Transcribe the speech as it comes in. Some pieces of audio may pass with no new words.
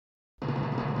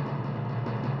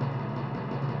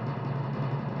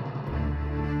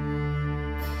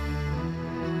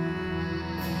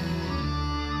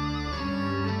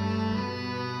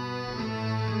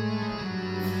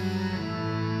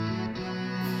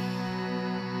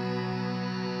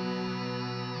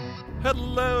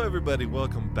Hello, everybody.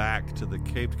 Welcome back to the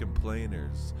Caped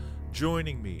Complainers.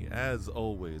 Joining me, as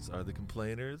always, are the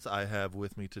complainers. I have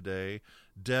with me today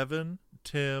Devin,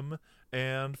 Tim,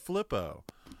 and Flippo.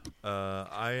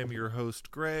 I am your host,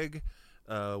 Greg.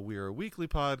 We are a weekly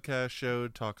podcast show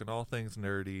talking all things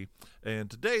nerdy. And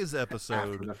today's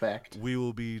episode, we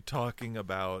will be talking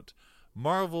about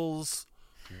Marvel's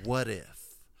What If.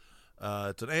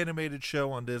 It's an animated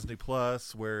show on Disney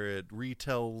Plus where it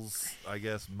retells, I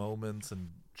guess, moments and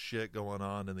shit going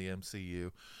on in the MCU.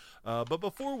 But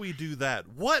before we do that,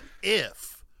 what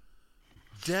if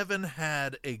Devin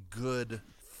had a good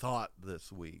thought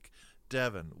this week?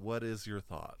 Devin, what is your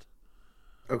thought?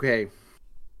 Okay.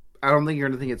 I don't think you're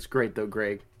going to think it's great, though,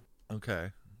 Greg. Okay.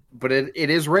 But it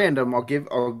is random. I'll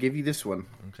give you this one.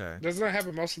 Okay. Doesn't that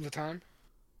happen most of the time?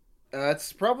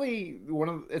 It's probably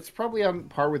on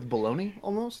par with Baloney,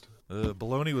 almost.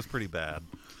 Baloney was pretty bad.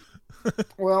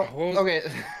 Well, okay,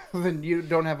 then you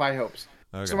don't have high hopes.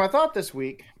 Okay. So my thought this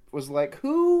week was like,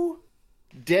 who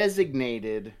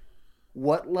designated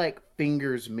what like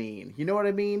fingers mean? You know what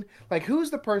I mean? Like, who's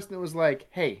the person that was like,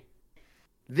 hey,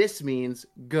 this means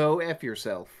go F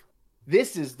yourself.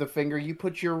 This is the finger you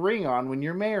put your ring on when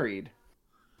you're married.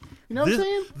 You know what I'm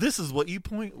saying? This is what you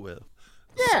point with.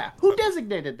 Yeah, who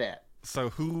designated that? So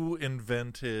who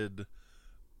invented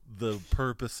the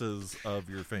purposes of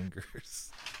your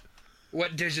fingers?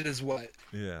 What digit is what?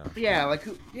 Yeah. Yeah, like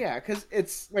because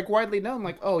it's like widely known.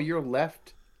 Like, oh, your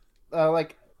left,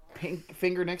 pink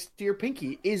finger next to your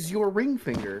pinky is your ring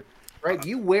finger, right?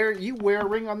 You wear a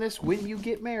ring on this when you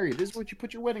get married. This is what you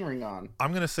put your wedding ring on.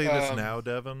 I'm gonna say this now,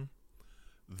 Devin.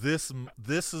 This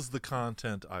is the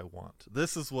content I want.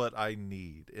 This is what I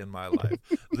need in my life.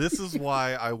 This is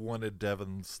why I wanted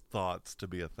Devin's thoughts to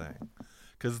be a thing,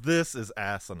 because this is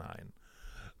asinine.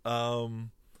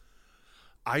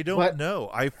 I don't know.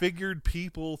 I figured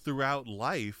people throughout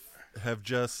life have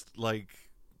just like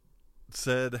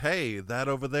said, "Hey, that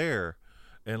over there,"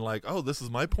 and like, "Oh, this is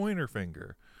my pointer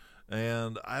finger,"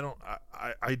 and I don't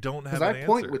have an answer. I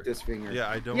point with this finger. Yeah,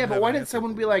 I don't. Yeah, but why didn't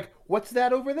someone be like, "What's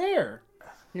that over there?"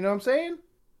 You know what I'm saying?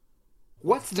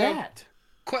 What's that?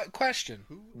 Question.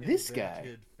 Who this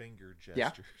guy finger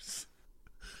gestures?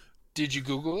 Yeah. Did you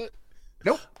Google it?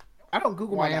 Nope. I don't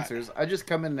Google Why my not? answers. I just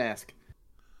come in and ask.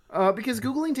 Because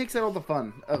Googling takes out all the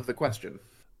fun of the question.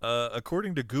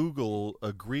 According to Google,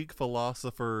 a Greek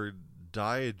philosopher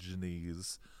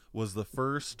Diogenes was the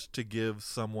first to give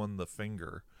someone the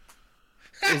finger.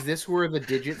 Is this where the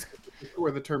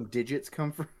term digits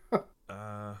come from?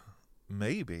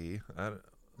 Maybe.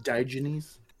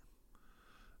 Diogenes?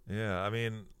 Yeah, I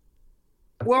mean...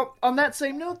 Well, on that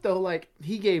same note, though, like,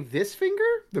 he gave this finger,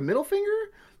 the middle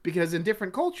finger, because in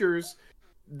different cultures,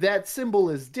 that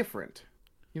symbol is different.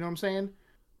 You know what I'm saying?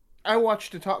 I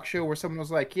watched a talk show where someone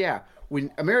was like, yeah,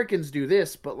 when Americans do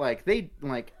this, but, like, they,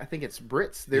 like, I think it's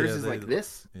Brits, theirs is like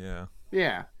this. Yeah.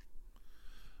 Yeah.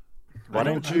 Why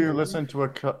don't you listen to a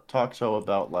talk show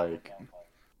about, like,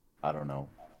 I don't know,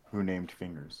 who named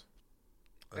fingers?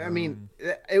 I mean,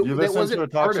 you listened to a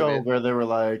talk show where they were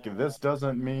like, this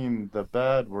doesn't mean the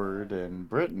bad word in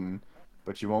Britain,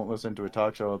 but you won't listen to a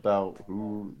talk show about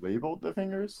who labeled the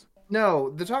fingers? No,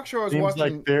 the talk show I was watching...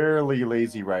 Seems like fairly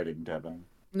lazy writing, Devin.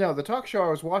 No, the talk show I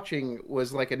was watching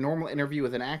was like a normal interview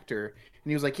with an actor, and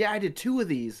he was like, yeah, I did 2 of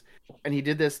these. And he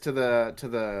did this to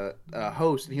the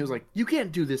host, and he was like, you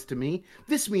can't do this to me.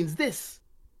 This means this.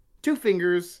 2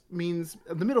 fingers means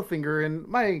the middle finger in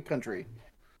my country.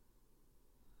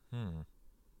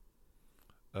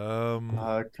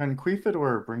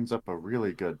 Conquistador brings up a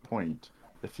really good point.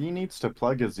 If he needs to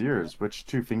plug his ears, which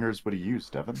 2 fingers would he use,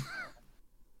 Devin?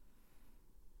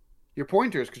 Your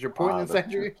pointers, because you're pointing inside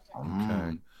your...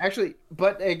 Okay. Actually,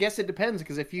 but I guess it depends,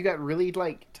 because if you got really,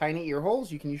 like, tiny ear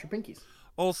holes, you can use your pinkies.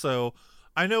 Also,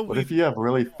 I know... What if you have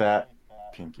really fat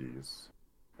pinkies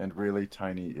and really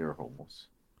tiny ear holes?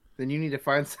 Then you need to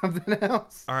find something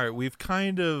else. All right, we've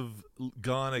kind of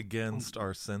gone against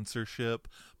our censorship,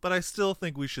 but I still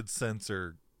think we should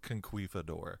censor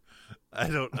Conquistador. I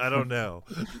don't know.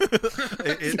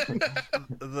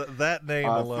 That name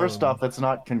alone. First off, it's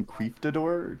not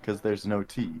Conquistador because there's no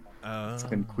T. It's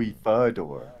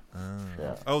Conquistador.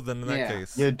 Yeah. Oh, then in that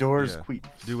case, yeah, doors queef.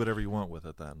 Do whatever you want with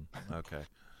it then. Okay.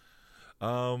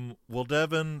 Well,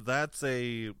 Devin, that's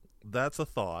a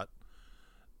thought.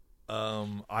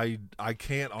 I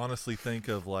can't honestly think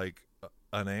of like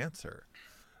an answer.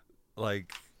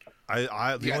 Like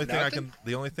the only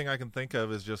thing I can think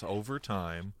of is just over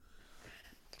time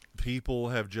people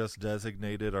have just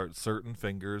designated certain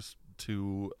fingers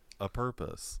to a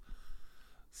purpose.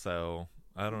 So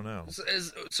I don't know.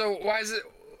 So why is it?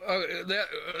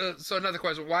 so another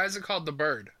question: why is it called the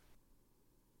bird?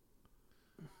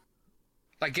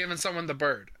 Like giving someone the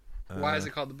bird. Why is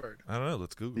it called the bird? I don't know.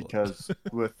 Let's Google because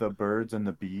it. with the birds and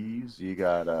the bees, you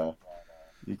gotta.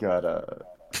 You got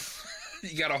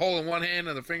a hole in one hand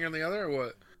and a finger in the other, or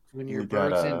what? When you're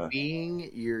birds and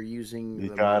being, you're using.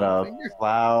 You gotta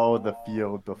plow the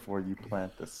field before you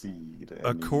plant the seed.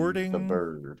 According the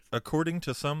bird. According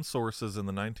to some sources in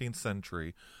the 19th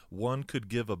century, one could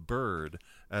give a bird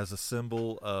as a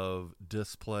symbol of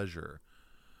displeasure.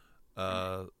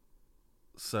 So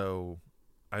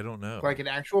I don't know. Like an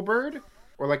actual bird,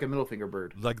 or like a middle finger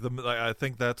bird. I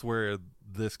think that's where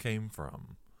this came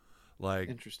from. Like,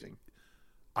 interesting.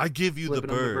 I give you the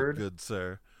bird, good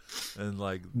sir, and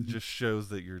just shows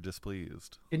that you're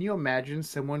displeased. Can you imagine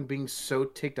someone being so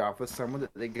ticked off with someone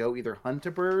that they go either hunt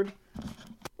a bird,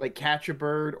 like catch a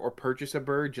bird, or purchase a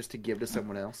bird just to give to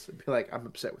someone else? And be like, I'm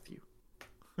upset with you.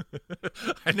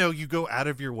 I know, you go out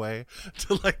of your way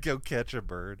to go catch a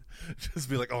bird. Just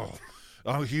be like,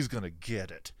 oh, he's gonna get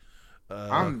it.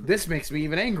 This makes me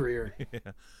even angrier.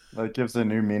 Yeah. That gives a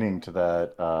new meaning to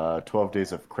that 12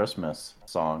 Days of Christmas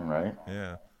song, right?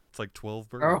 Yeah. It's like 12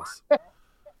 birds. Oh.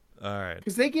 All right.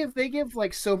 Because they give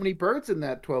like so many birds in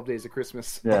that 12 Days of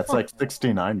Christmas. Yeah, it's like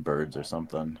 69 birds or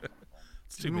something.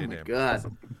 It's too many damn God.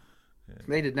 birds. Yeah.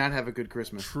 They did not have a good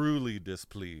Christmas. Truly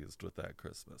displeased with that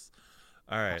Christmas.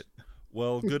 All right.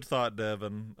 Well, good thought,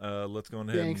 Devin. Let's go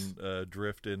ahead and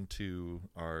drift into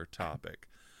our topic.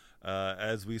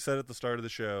 As we said at the start of the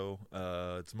show,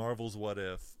 it's Marvel's What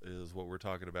If is what we're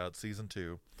talking about, season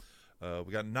 2.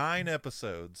 We got 9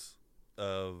 episodes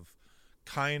of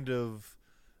kind of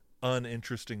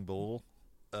uninteresting bull.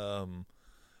 The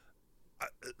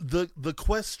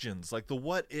questions, like the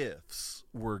what ifs,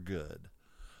 were good.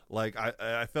 Like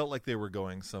I felt like they were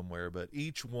going somewhere, but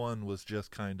each one was just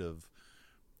kind of,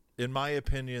 in my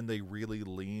opinion, they really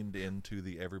leaned into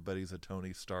the everybody's a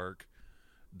Tony Stark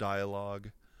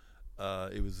dialogue.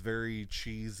 It was very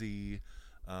cheesy,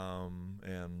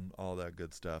 and all that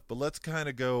good stuff. But let's kind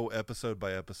of go episode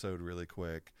by episode really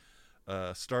quick.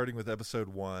 Starting with episode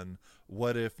 1,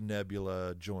 what if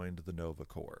Nebula joined the Nova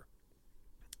Corps?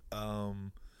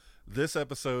 This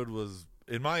episode was,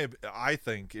 I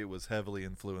think it was heavily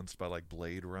influenced by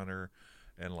Blade Runner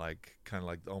and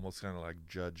almost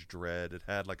Judge Dredd. It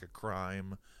had a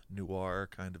crime noir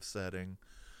kind of setting.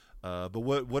 But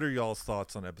what are y'all's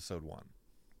thoughts on episode 1?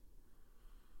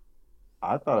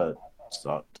 I thought it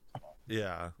sucked.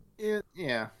 Yeah.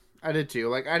 Yeah, I did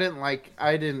too.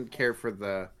 I didn't care for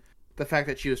the fact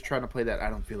that she was trying to play that I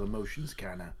don't feel emotions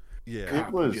kind of. Yeah.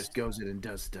 It was just goes in and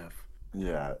does stuff.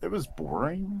 Yeah, it was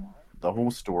boring. The whole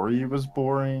story was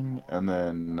boring, and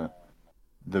then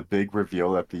the big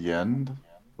reveal at the end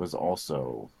was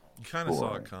also you kind of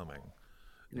saw it coming.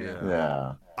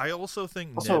 Yeah. I also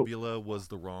think Nebula was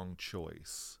the wrong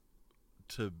choice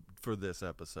for this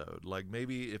episode.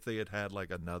 Maybe if they had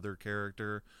another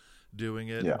character doing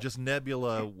it, just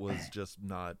Nebula was just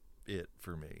not it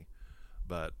for me.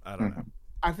 But I don't know.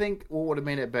 I think what would have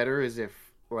made it better is if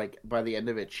by the end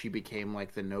of it she became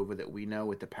the Nova that we know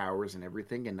with the powers and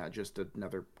everything, and not just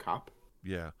another cop.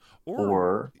 Yeah.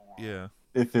 Or yeah,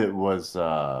 if it was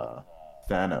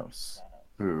Thanos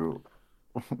who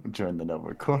join the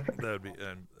Nova Corps. That'd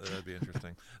be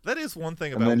interesting. That is one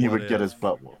thing about. And then he would get his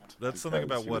butt whooped. That's something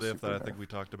about What If that I think we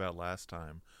talked about last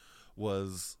time.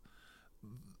 Was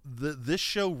this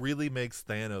show really makes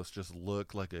Thanos just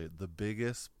look like the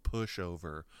biggest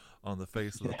pushover on the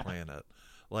face of the planet?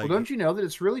 Well, don't you know that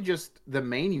it's really just the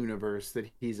main universe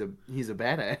that he's a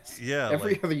badass? Yeah.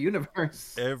 Every other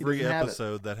universe. Every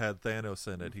episode that had Thanos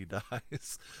in it, he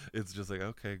dies. It's just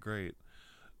okay, great.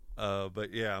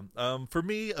 But yeah, for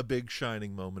me, a big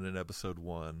shining moment in episode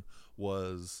 1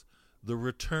 was the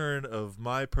return of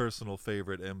my personal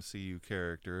favorite MCU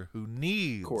character who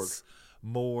needs Korg.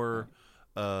 More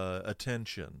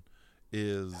attention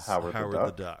is Howard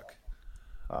the Duck.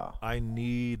 I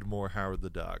need more Howard the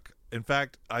Duck. In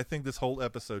fact, I think this whole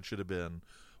episode should have been,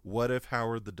 what if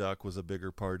Howard the Duck was a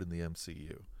bigger part in the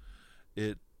MCU?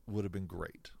 It would have been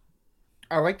great.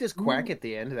 I liked his quack at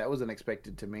the end. That was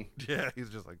unexpected to me. Yeah, he's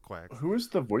just quack. Who is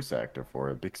the voice actor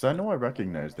for it? Because I know I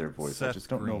recognize their voice. Seth I just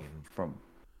don't Green. know from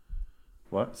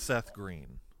what? Seth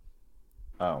Green.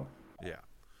 Oh. Yeah.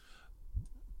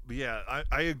 But yeah,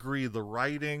 I agree. The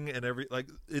writing and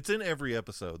it's in every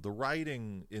episode. The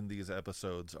writing in these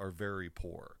episodes are very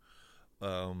poor.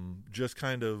 Just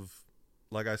kind of,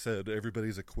 like I said,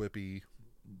 everybody's a quippy,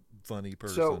 funny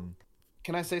person. So,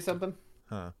 can I say something?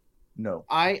 Huh? No.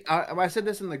 I said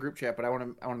this in the group chat, but I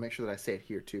want to make sure that I say it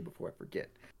here too before I forget.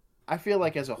 I feel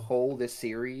like as a whole, this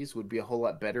series would be a whole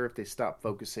lot better if they stopped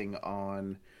focusing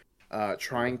on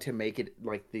trying to make it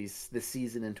like this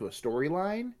season into a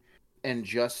storyline and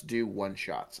just do one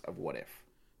shots of What If.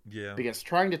 Yeah. Because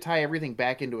trying to tie everything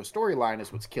back into a storyline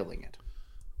is what's killing it.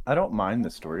 I don't mind the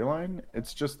storyline.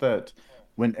 It's just that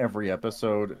when every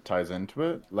episode ties into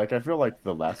it, like I feel like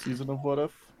the last season of What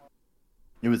If,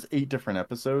 it was 8 different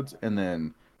episodes, and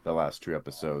then the last 2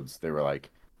 episodes, they were like,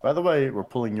 by the way, we're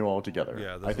pulling you all together.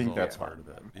 Yeah, I think that's part fine. of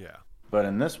it. Yeah. But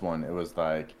in this one, it was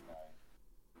like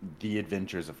the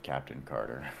adventures of Captain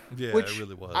Carter. Yeah, Which it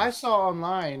really was. I saw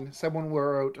online, someone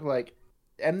wrote, like,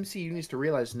 MCU needs to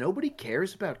realize nobody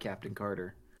cares about Captain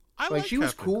Carter. I like she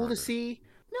was Captain cool Carter. to see.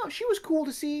 No, she was cool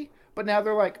to see. But now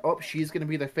they're like, oh, she's going to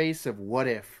be the face of What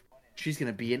If. She's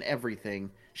going to be in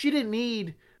everything. She didn't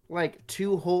need, like,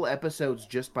 2 whole episodes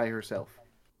just by herself.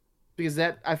 Because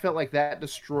I felt like that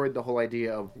destroyed the whole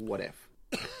idea of What If.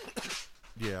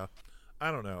 Yeah.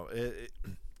 I don't know.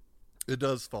 It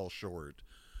does fall short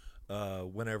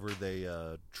whenever they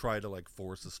try to, like,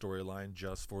 force a storyline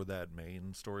just for that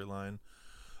main storyline.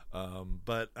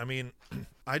 But, I mean,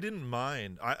 I didn't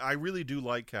mind. I really do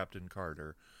like Captain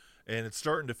Carter. And it's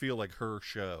starting to feel like her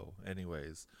show,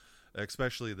 anyways.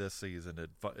 Especially this season, it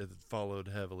followed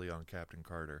heavily on Captain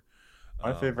Carter.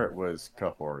 My favorite was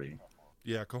Kahori.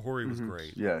 Yeah, Kahori was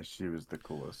great. Yeah, she was the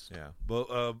coolest. Yeah,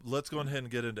 but let's go ahead and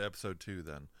get into episode 2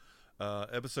 then.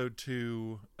 Episode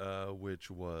 2, which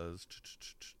was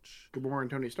Gamora and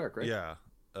Tony Stark, right? Yeah.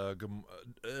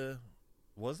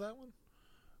 Was that one?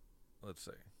 Let's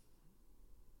see.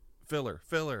 Filler.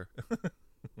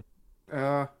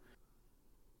 How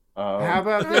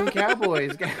about them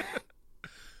Cowboys?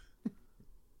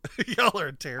 Y'all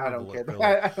are terrible. I don't care.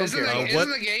 Isn't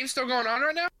the game still going on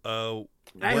right now?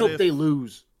 I hope they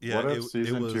lose. Yeah, What If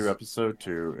Season 2, Episode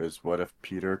 2 is What If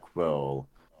Peter Quill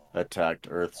attacked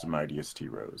Earth's mightiest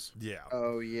heroes. Yeah.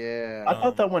 Oh, yeah. I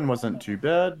thought that one wasn't too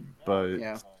bad, but...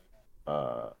 Yeah.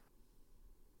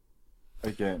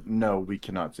 Again, no, we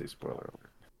cannot say spoiler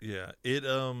alert. Yeah, it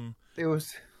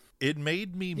was... It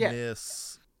made me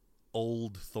miss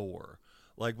old Thor.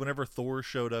 Like, whenever Thor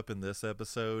showed up in this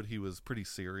episode, he was pretty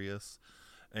serious.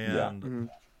 And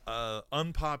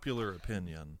unpopular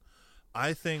opinion,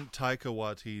 I think Taika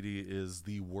Waititi is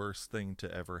the worst thing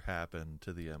to ever happen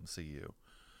to the MCU.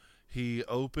 He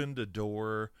opened a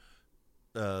door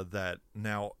that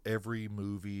now every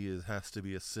movie has to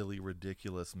be a silly,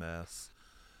 ridiculous mess.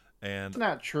 And it's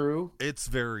not true. It's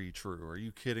very true. Are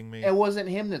you kidding me? It wasn't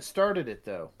him that started it,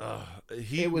 though.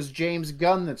 It was James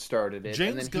Gunn that started it.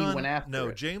 James Gunn, he went after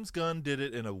it. James Gunn did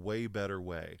it in a way better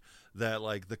way. That,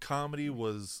 like, the comedy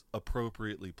was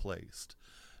appropriately placed.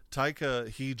 Taika,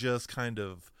 he just kind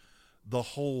of, the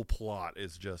whole plot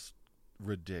is just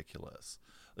ridiculous.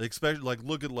 Especially, like,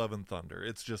 look at Love and Thunder.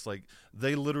 It's just like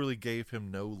they literally gave him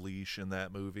no leash in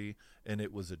that movie, and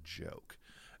it was a joke.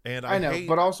 And I know,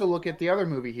 but also look at the other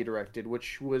movie he directed,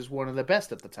 which was one of the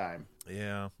best at the time.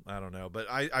 Yeah, I don't know, but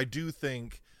I do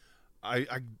think I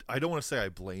don't want to say I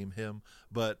blame him,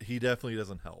 but he definitely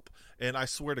doesn't help. And I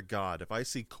swear to God, if I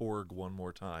see Korg one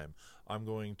more time, I'm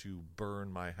going to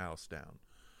burn my house down.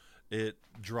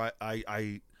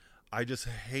 I just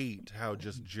hate how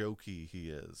just jokey he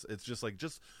is. It's just like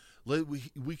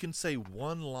we can say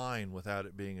one line without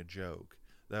it being a joke.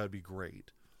 That would be great.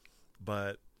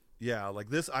 But yeah, like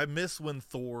this, I miss when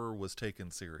Thor was taken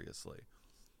seriously.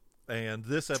 And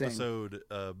this episode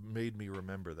made me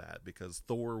remember that because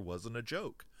Thor wasn't a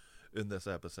joke in this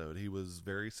episode. He was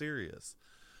very serious.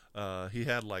 He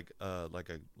had like a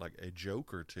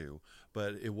joke or two,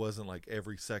 but it wasn't like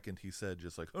every second he said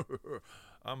just like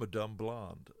I'm a dumb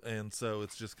blonde. And so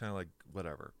it's just kind of like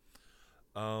whatever.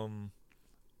 I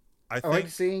like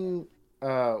seeing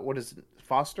what is it,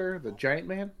 Foster, the giant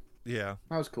man? Yeah.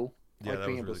 That was cool. Yeah,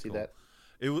 being able to see that.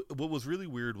 What was really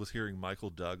weird was hearing Michael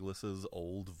Douglas's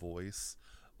old voice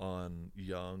on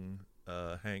young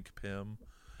Hank Pym.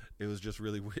 It was just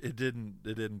really it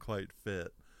didn't quite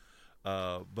fit.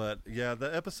 But yeah, the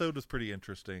episode was pretty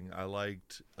interesting. I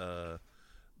liked the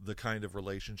kind of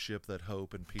relationship that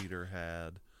Hope and Peter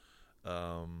had.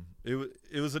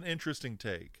 It was an interesting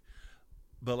take.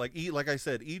 But like I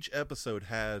said, each episode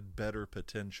had better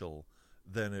potential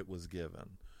than it was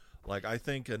given. Like, I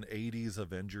think an 80s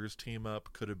Avengers team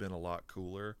up could have been a lot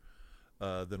cooler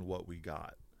than what we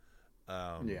got.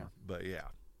 But yeah.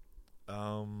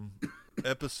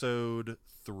 Episode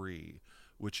 3,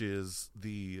 which is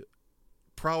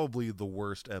probably the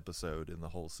worst episode in the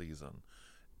whole season.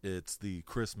 It's the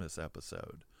Christmas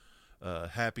episode.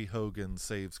 Happy Hogan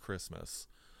Saves Christmas.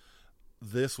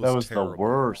 This was that was terrible. The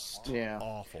worst. Yeah.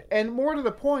 Awful. And more to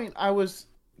the point, I was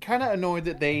kind of annoyed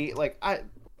that they like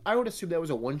I would assume that was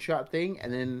a one-shot thing,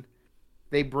 and then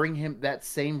they bring him that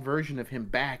same version of him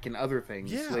back in other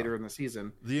things later in the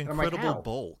season. The Incredible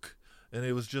Bulk. And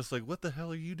it was just like, what the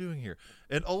hell are you doing here?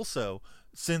 And also,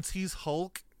 since he's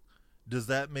Hulk, does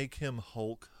that make him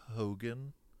Hulk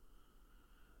Hogan?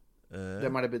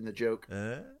 That might have been the joke.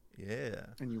 Yeah.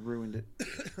 And you ruined it.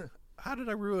 How did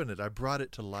I ruin it? I brought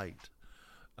it to light.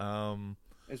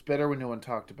 It's better when no one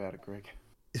talked about it, Greg.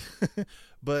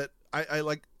 But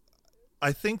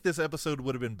I think this episode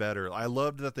would have been better. I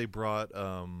loved that they brought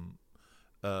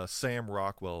Sam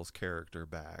Rockwell's character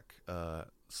back.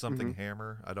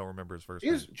 Hammer. I don't remember his first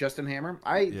name. Justin Hammer.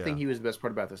 I think he was the best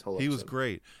part about this whole episode. He was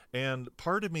great. And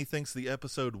part of me thinks the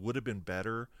episode would have been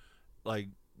better. Like,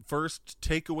 first,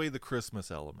 take away the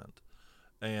Christmas element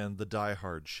and the Die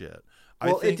Hard shit.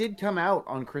 Well, it did come out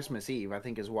on Christmas Eve, I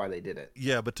think is why they did it.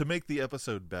 Yeah, but to make the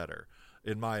episode better,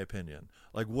 in my opinion.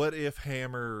 Like, what if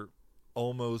Hammer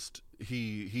almost...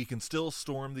 He can still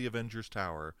storm the Avengers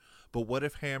Tower, but what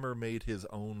if Hammer made his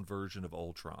own version of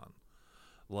Ultron?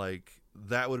 Like,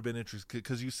 that would have been interesting,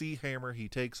 because you see Hammer, he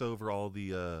takes over all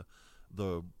the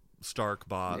Stark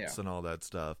bots and all that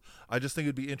stuff. I just think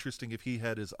it'd be interesting if he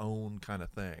had his own kind of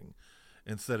thing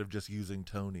instead of just using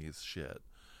Tony's shit.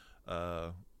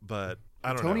 But I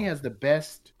don't know. Tony has the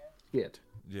best shit.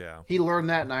 Yeah. He learned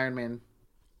that in Iron Man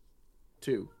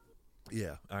 2.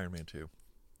 Yeah, Iron Man 2.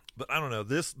 But I don't know.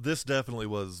 This definitely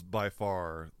was by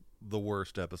far the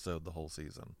worst episode the whole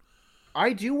season.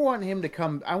 I do want him to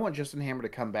come. I want Justin Hammer to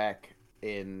come back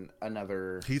in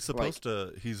another. He's supposed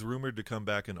to. He's rumored to come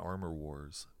back in Armor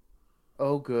Wars.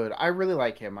 Oh, good. I really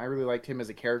like him. I really liked him as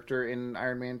a character in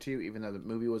Iron Man 2, even though the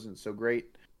movie wasn't so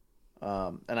great.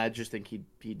 And I just think he'd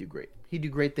do great. He'd do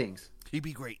great things. He'd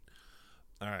be great.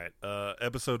 All right.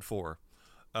 Episode 4.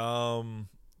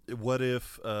 What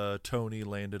if Tony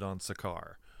landed on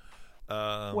Sakaar?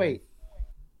 Wait.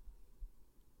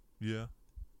 Yeah.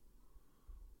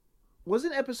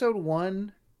 Wasn't episode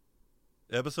 1?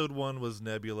 Episode 1 was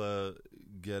Nebula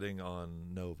getting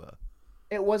on Nova.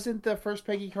 It wasn't the first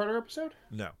Peggy Carter episode?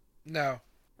 No.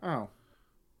 Oh.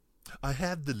 I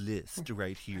have the list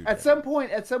right here. At some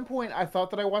point, I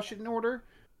thought that I watched it in order,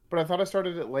 but I thought I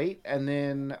started it late, and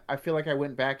then I feel like I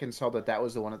went back and saw that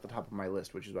was the one at the top of my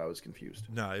list, which is why I was confused.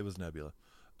 No, it was Nebula.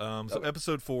 So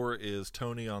episode 4 is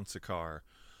Tony on Sakaar.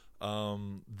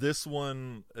 This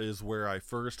one is where I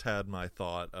first had my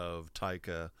thought of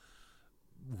Taika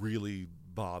really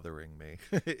bothering me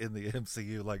in the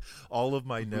MCU. Like, all of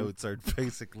my notes are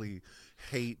basically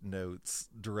hate notes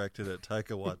directed at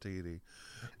Taika Waititi.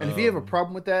 And if you have a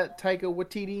problem with that, Taika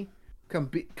Waititi,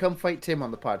 come fight Tim on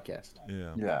the podcast.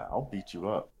 Yeah, I'll beat you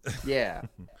up. Yeah.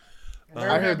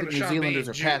 I heard that New Zealanders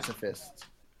are pacifists.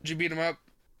 Did you beat him up?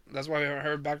 That's why we haven't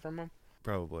heard back from him?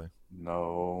 Probably.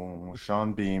 No,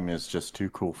 Sean Beam is just too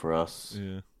cool for us.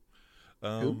 Yeah.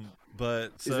 Is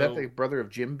that the brother of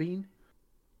Jim Beam?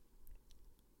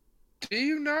 Do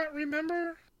you not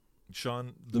remember?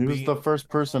 Sean, he was the first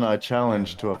person I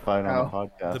challenged to a fight on a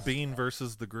podcast. The Bean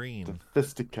versus the Green. The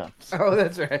fisticuffs. Oh,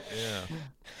 that's right. Yeah.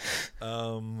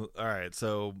 All right.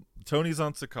 So Tony's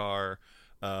on Sakaar.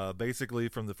 Basically,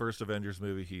 from the first Avengers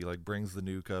movie, he like brings the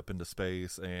nuke up into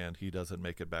space, and he doesn't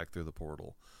make it back through the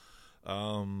portal.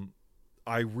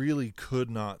 I really could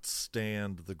not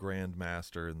stand the Grand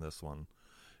Master in this one.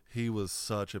 He was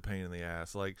such a pain in the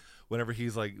ass. Like, whenever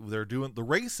he's like, they're doing the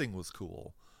racing was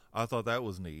cool. I thought that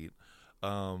was neat.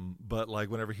 But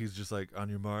like, whenever he's just like, on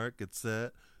your mark, get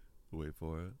set, wait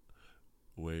for it,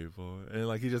 and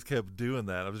like he just kept doing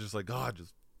that. I was just like, God,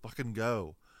 just fucking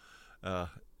go.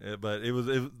 But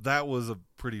that was a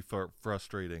pretty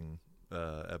frustrating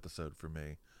episode for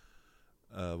me.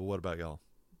 But what about y'all?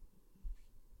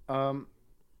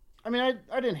 I mean,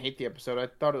 I didn't hate the episode. I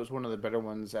thought it was one of the better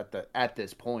ones at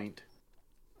this point.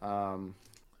 But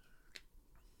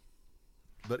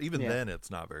even then, it's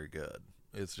not very good.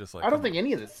 It's just like, I don't think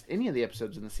any of the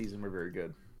episodes in the season were very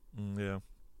good. Yeah,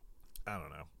 I don't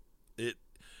know.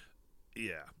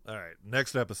 Yeah. All right.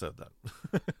 Next episode then.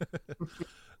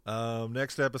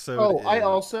 Next episode. Oh, I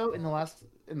also in the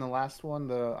last one,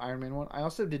 the Iron Man one, I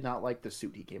also did not like the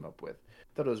suit he came up with.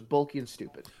 Thought it was bulky and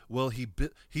stupid. Well, he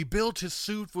built his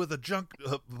suit with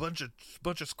a bunch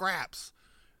of scraps.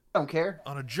 I don't care.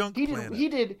 On a junk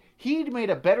planet. He made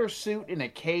a better suit in a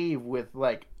cave with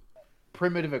like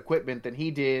primitive equipment than he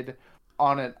did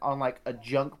on like a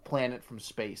junk planet from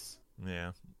space.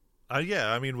 Yeah.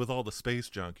 Yeah, I mean, with all the space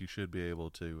junk, you should be able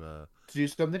to do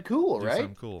something cool, right?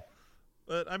 Something cool.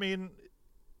 But I mean,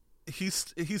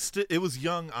 it was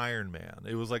young Iron Man.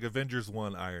 It was like Avengers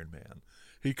 1 Iron Man.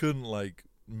 He couldn't like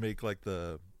make like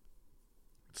the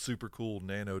super cool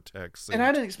nanotech suit. And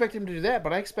I didn't expect him to do that,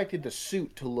 but I expected the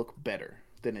suit to look better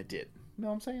than it did. You know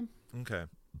what I'm saying? Okay.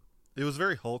 It was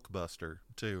very Hulkbuster,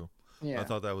 too. Yeah. I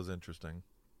thought that was interesting.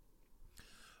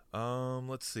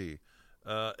 Let's see.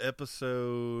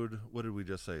 Episode, what did we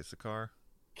just say? Sakaar?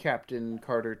 Captain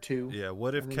Carter 2. Yeah,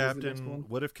 what if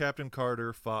Captain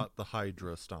Carter fought the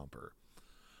Hydra Stomper?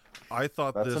 I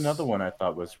thought that's another one I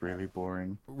thought was really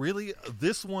boring. Really?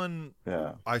 This one,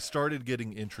 yeah, I started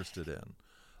getting interested in.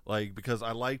 Like, because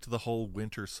I liked the whole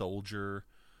Winter Soldier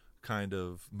kind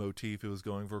of motif it was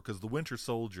going for. Because the Winter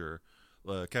Soldier,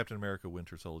 Captain America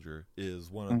Winter Soldier,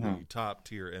 is one of the top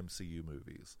tier MCU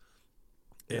movies.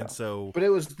 And so... But it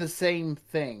was the same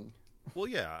thing. Well,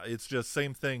 yeah, it's just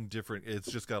same thing, different.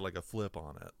 It's just got like a flip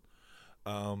on it.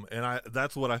 And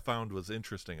that's what I found was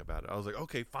interesting about it. I was like,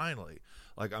 okay, finally.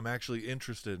 Like, I'm actually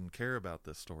interested and care about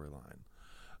this storyline.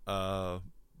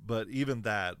 But even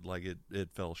that, like, it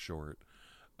fell short.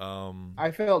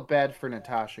 I felt bad for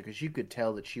Natasha because you could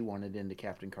tell that she wanted into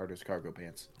Captain Carter's cargo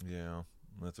pants. Yeah,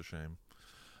 that's a shame.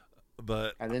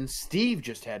 But and then Steve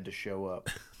just had to show up.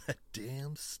 That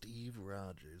damn Steve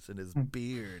Rogers and his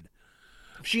beard.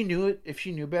 If she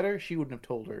knew better, she wouldn't have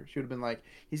told her. She would have been like,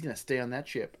 he's going to stay on that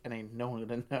ship and ain't no one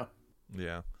going to know.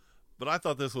 Yeah. But I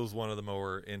thought this was one of the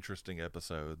more interesting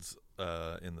episodes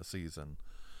in the season.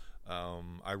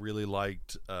 I really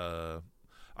liked...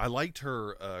 I liked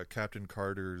her, Captain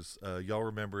Carter's... y'all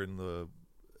remember in the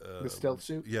stealth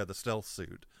suit? Yeah, the stealth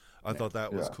suit. I thought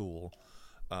that was cool.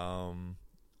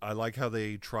 I like how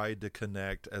they tried to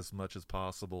connect as much as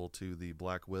possible to the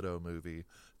Black Widow movie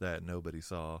that nobody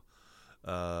saw.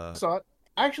 Saw it.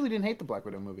 I actually didn't hate the Black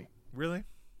Widow movie. Really?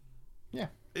 Yeah.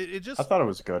 It just... I thought it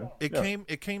was good.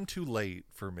 It came too late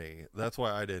for me. That's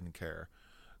why I didn't care.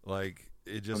 Like,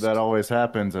 it just... That always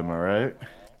happens, am I right?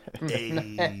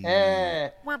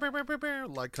 Hey.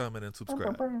 Like, comment, and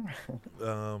subscribe.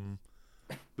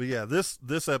 But yeah,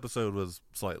 this episode was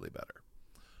slightly better.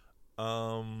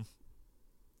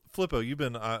 Flippo, you've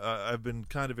been I've been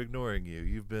kind of ignoring you.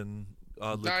 You've been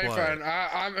oddly quiet. You're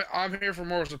fine. I'm here for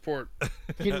more support.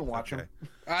 You didn't watch them.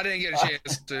 I didn't get a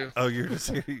chance to. Oh, you're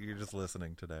just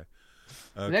listening today.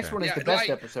 Okay. The next one is the best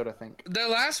episode, I think. The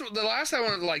last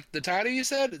one, like the title you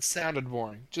said, it sounded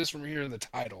boring just from hearing the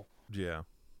title. Yeah.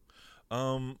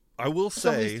 I will say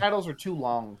some of these titles are too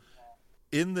long.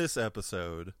 In this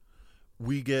episode,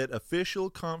 we get official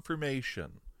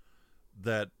confirmation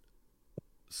that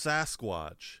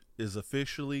Sasquatch is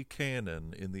officially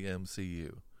canon in the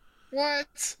MCU.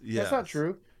 What? Yes. That's not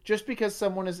true. Just because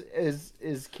someone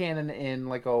is canon in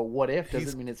like a what if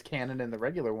doesn't mean it's canon in the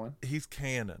regular one. He's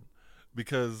canon.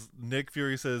 Because Nick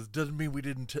Fury says, doesn't mean we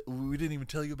didn't even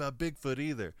tell you about Bigfoot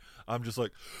either. I'm just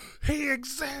like, he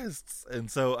exists!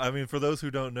 And so, I mean, for those who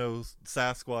don't know,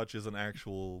 Sasquatch is an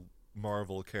actual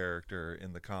Marvel character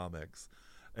in the comics.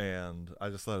 And I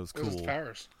just thought it was cool. What are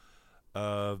his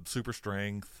powers? Super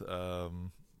strength.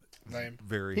 Lame.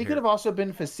 He could have also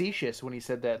been facetious when he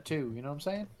said that too. You know what I'm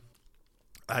saying?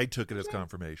 I took it as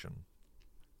confirmation.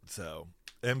 So,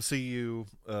 MCU,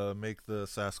 make the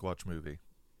Sasquatch movie.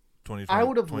 I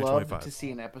would have loved to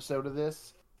see an episode of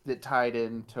this that tied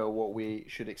into what we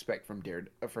should expect from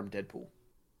Deadpool.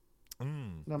 You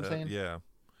know what I'm saying? Yeah.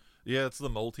 Yeah, it's the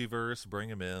multiverse. Bring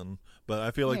him in. But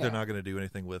I feel like they're not going to do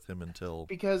anything with him until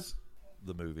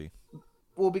the movie.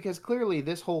 Well, because clearly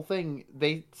this whole thing,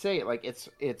 they say it like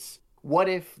it's what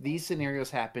if these scenarios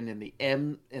happened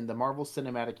in the Marvel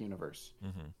Cinematic Universe.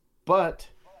 Mm-hmm. But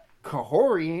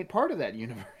Kahori ain't part of that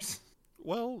universe.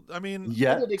 Well, I mean, they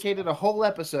dedicated a whole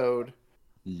episode.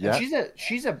 Yeah,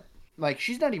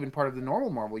 she's not even part of the normal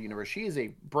Marvel universe. She is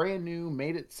a brand new,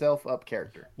 made itself up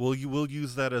character. Well, you will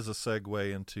use that as a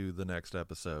segue into the next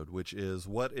episode, which is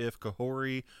what if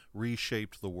Kahori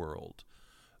reshaped the world?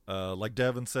 Like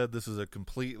Devin said, this is a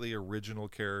completely original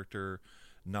character,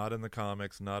 not in the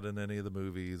comics, not in any of the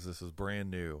movies. This is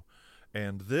brand new,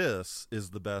 and this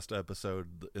is the best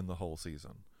episode in the whole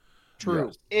season. True.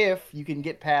 Yes. If you can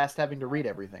get past having to read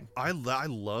everything. I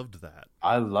loved that.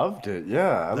 I loved it.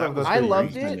 Yeah. I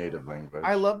loved it. Native language.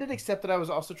 I loved it, except that I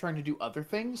was also trying to do other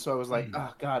things. So I was like,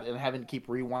 oh God, and having to keep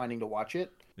rewinding to watch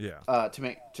it. Yeah.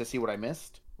 To see what I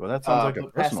missed. Well, that sounds like a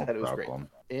personal problem.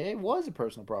 It was a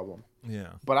personal problem. Yeah.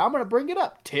 But I'm going to bring it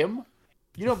up, Tim.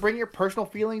 You don't bring your personal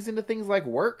feelings into things like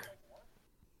work?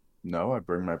 No, I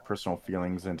bring my personal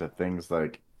feelings into things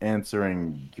like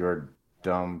answering your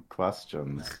dumb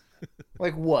questions.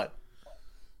 Like what?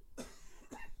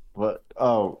 What?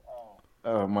 Oh,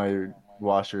 my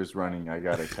washer's running. I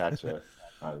gotta catch it.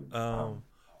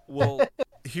 Well,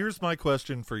 here's my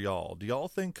question for y'all. Do y'all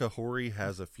think Kahori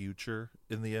has a future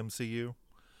in the MCU?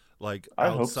 like I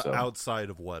hope so. outside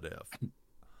of What If.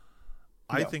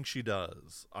 I think she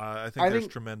does. I think there's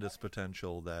tremendous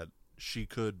potential that she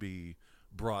could be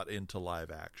brought into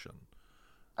live action.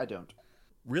 I don't.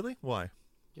 Really? Why?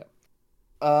 Yeah.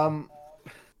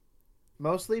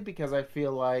 Mostly because I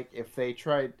feel like if they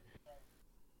tried,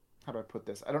 how do I put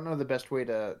this? I don't know the best way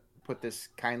to put this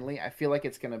kindly. I feel like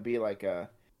it's going to be like a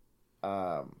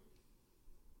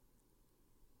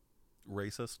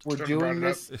racist. We're doing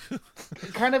this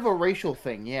kind of a racial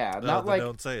thing, yeah. No, not like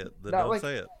don't say it. Then don't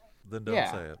say it. Then don't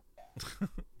say it.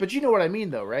 But you know what I mean,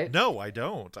 though, right? No, I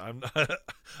don't. I'm not,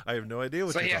 I have no idea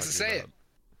what you're talking about. So he has to say it.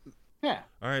 Yeah.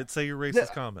 All right, say your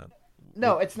racist comment.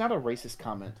 No, it's not a racist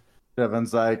comment.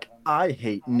 Devin's like, I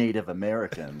hate Native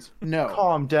Americans. No.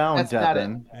 Calm down, that's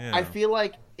Devin. Yeah. I feel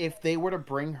like if they were to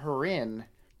bring her in,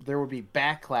 there would be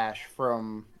backlash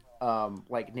from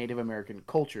like Native American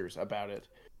cultures about it.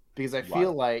 Because I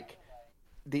feel like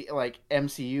the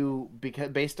MCU, because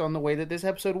based on the way that this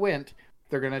episode went,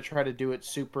 they're gonna try to do it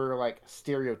super like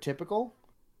stereotypical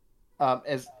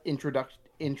as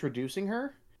introducing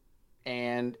her,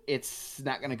 and it's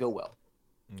not gonna go well.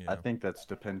 Yeah. I think that's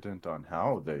dependent on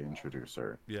how they introduce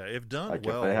her. Yeah, if done like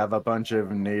well. If they have a bunch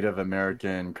of Native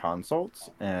American consults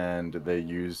and they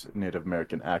use Native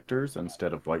American actors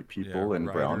instead of white people in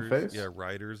brown face. Yeah,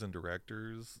 writers and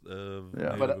directors of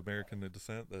Native American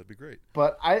descent, that'd be great.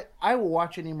 But I will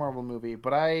watch any Marvel movie,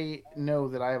 but I know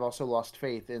that I have also lost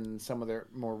faith in some of their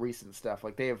more recent stuff.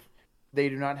 Like they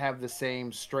do not have the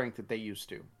same strength that they used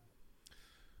to.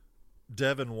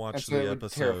 Devin watched the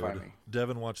episode.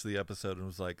 Devin watched the episode and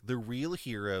was like, "The real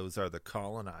heroes are the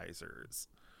colonizers."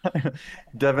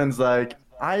 Devin's like,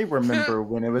 "I remember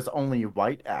when it was only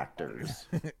white actors."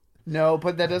 No,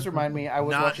 but that does remind me. I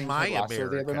was Not watching my Ted Lasso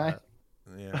the other night.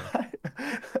 Yeah,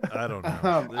 I don't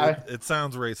know. It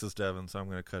sounds racist, Devin, so I'm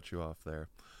going to cut you off there.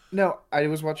 No, I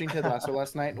was watching Ted Lasso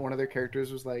last night, and one of their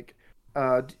characters was like,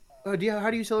 how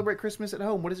do you celebrate Christmas at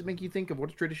home? What does it make you think of?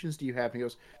 What traditions do you have?" And he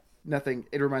goes, "Nothing.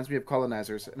 It reminds me of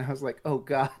colonizers." And I was like, "Oh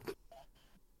God."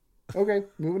 Okay,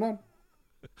 moving on.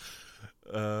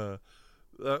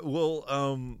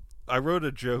 I wrote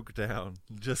a joke down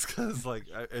just because, like,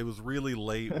 it was really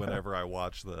late whenever I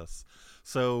watched this.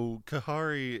 So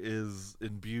Kahari is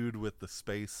imbued with the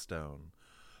Space Stone,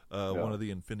 one of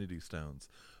the Infinity Stones.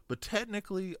 But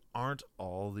technically, aren't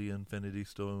all the Infinity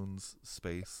Stones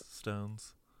Space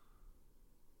Stones?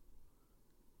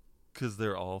 Because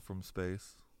they're all from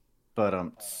space. But I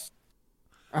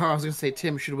was gonna say,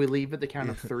 Tim, should we leave at the count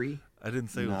of 3? I didn't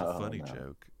say it was a funny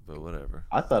joke, but whatever.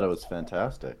 I thought it was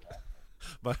fantastic.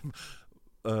 My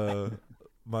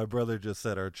brother just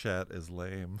said our chat is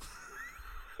lame.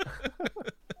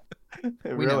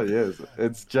 It really is.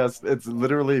 It's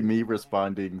literally me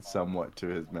responding somewhat to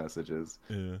his messages.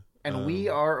 Yeah. And we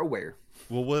are aware.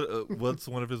 Well, what's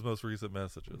one of his most recent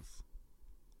messages?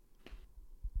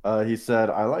 He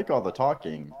said, "I like all the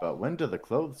talking, but when do the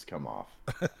clothes come off?"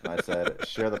 And I said,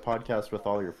 "Share the podcast with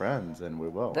all your friends, and we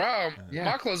will." Bro,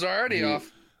 my clothes are already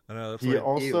off. I know, that's he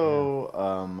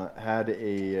also had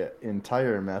a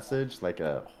entire message, like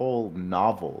a whole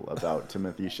novel about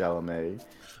Timothée Chalamet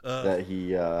that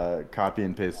he copy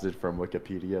and pasted from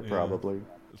Wikipedia, probably.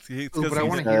 But I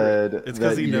want to hear it. It's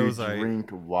because he knows I drink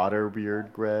water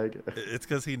weird, Greg. It's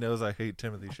because he knows I hate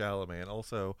Timothée Chalamet, and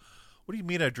also. What do you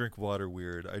mean I drink water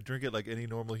weird? I drink it like any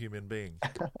normal human being.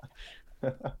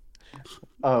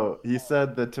 Oh, he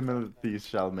said the Timothée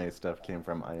Chalamet stuff came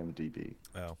from IMDb.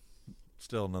 Oh.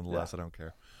 Still, nonetheless, I don't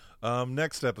care.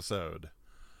 Next episode.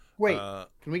 Wait,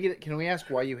 can we ask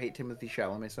why you hate Timothée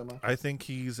Chalamet so much? I think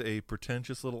he's a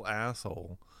pretentious little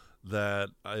asshole that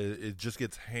it just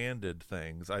gets handed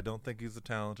things. I don't think he's a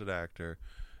talented actor,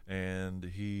 and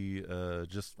I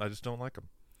just don't like him.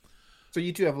 So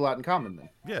you two have a lot in common then.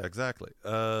 Yeah, exactly.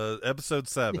 Episode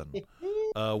 7.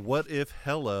 What if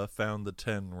Hela found the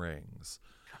 10 rings?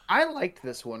 I liked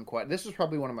this one quite. This was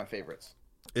probably one of my favorites.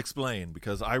 Explain,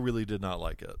 because I really did not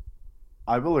like it.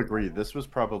 I will agree. This was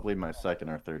probably my second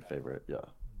or third favorite. Yeah.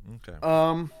 Okay.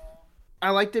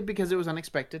 I liked it because it was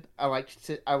unexpected. I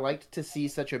liked to see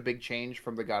such a big change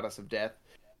from the Goddess of Death.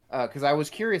 Because I was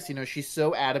curious. She's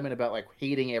so adamant about like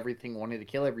hating everything, wanting to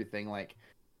kill everything. Like,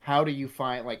 how do you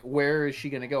find, like, where is she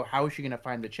going to go? How is she going to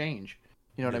find the change?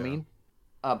 You know what I mean?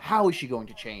 How is she going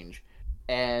to change?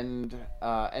 And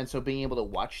so being able to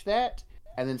watch that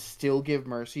and then still give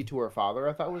mercy to her father,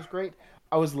 I thought was great.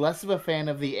 I was less of a fan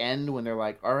of the end when they're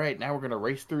like, all right, now we're going to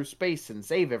race through space and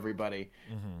save everybody.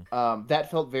 Mm-hmm.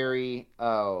 That felt very,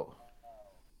 I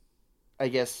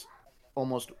guess,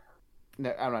 almost,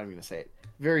 no, I'm not even going to say it,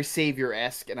 very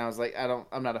Savior-esque. And I was like,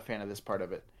 I'm not a fan of this part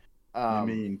of it. You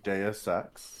mean Deus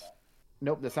Ex?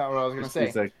 Nope, that's not what I was going to say.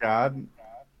 She's a god.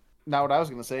 Not what I was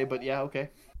going to say, but yeah, okay.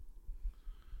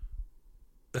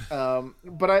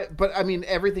 But I mean,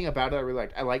 everything about it I really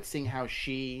liked. I like seeing how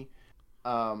she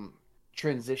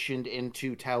transitioned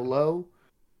into Ta Lo,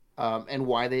 and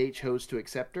why they chose to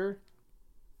accept her.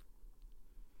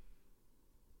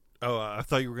 Oh, I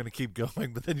thought you were going to keep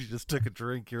going, but then you just took a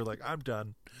drink. You're like, I'm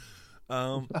done.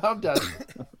 I'm done.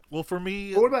 Well, for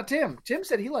me... But what about Tim? Tim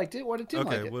said he liked it. What did Tim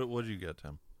like it? Okay, what did you get,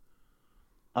 Tim?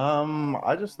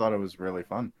 I just thought it was really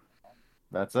fun.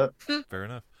 That's it. Fair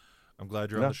enough. I'm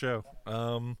glad you're on the show.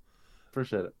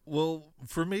 Appreciate it. Well,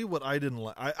 for me, what I didn't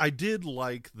like... I did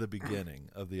like the beginning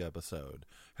of the episode.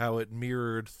 How it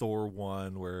mirrored Thor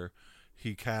 1, where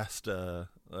he cast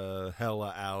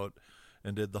Hela out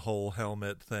and did the whole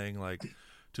helmet thing, like,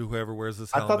 to whoever wears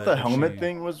this helmet. I thought the helmet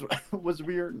thing was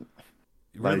weird.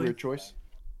 Really? Your choice.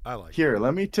 I like Here,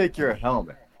 let me take your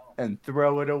helmet and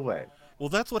throw it away. Well,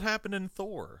 that's what happened in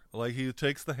Thor. Like, he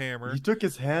takes the hammer. He took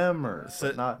his hammer.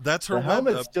 That's her the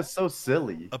helmet's just so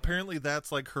silly. Apparently,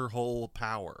 that's like her whole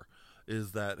power,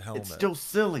 is that helmet. It's still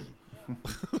silly.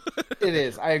 It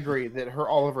is. I agree that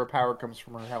all of her power comes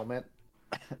from her helmet.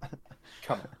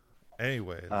 Come on.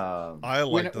 Anyway, I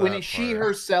liked that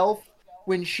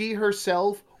when she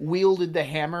herself wielded the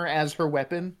hammer as her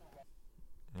weapon.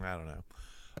 I don't know,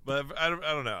 but I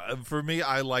don't know. For me,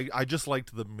 I just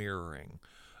liked the mirroring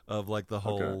of like the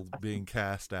whole being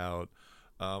cast out.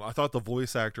 I thought the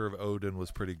voice actor of Odin was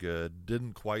pretty good.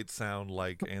 Didn't quite sound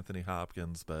like Anthony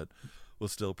Hopkins, but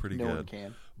was still pretty good. No one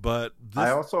can. But I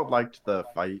also liked the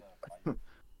fight.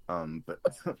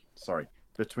 Sorry,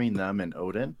 between them and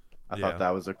Odin. I thought that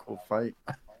was a cool fight.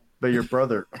 But your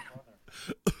brother...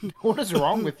 What is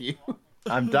wrong with you?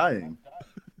 I'm dying.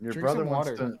 Your Drink brother some wants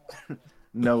water. to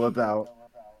know about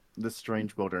the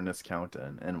Strange Wilderness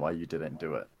Countdown and why you didn't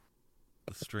do it.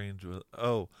 The strange...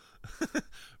 Oh,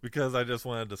 because I just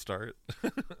wanted to start.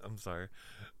 I'm sorry.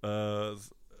 Well,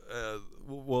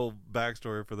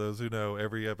 backstory for those who know,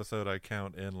 every episode I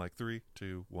count in like 3,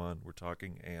 2, 1, we're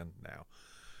talking, and now.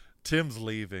 Tim's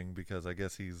leaving because I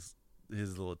guess his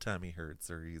little tummy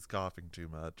hurts or he's coughing too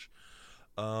much.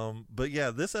 But yeah,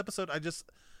 this episode,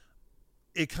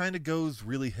 it kind of goes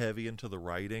really heavy into the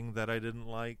writing that I didn't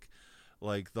like.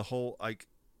 Like the whole, like,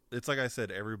 it's like I said,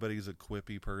 everybody's a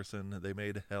quippy person. They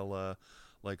made Hela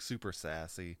like super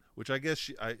sassy, which I guess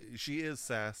she is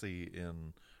sassy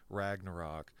in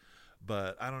Ragnarok,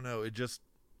 but I don't know. It just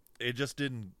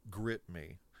didn't grip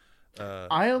me.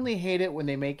 I only hate it when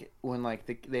they make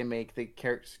the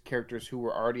characters who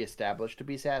were already established to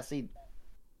be sassy,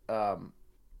 or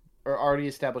already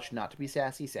established not to be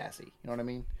sassy. You know what I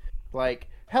mean? Like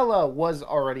Hela was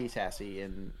already sassy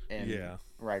in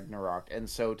Ragnarok, and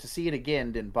so to see it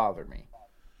again didn't bother me.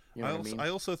 You know what I mean? I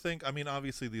also think, I mean,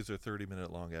 obviously these are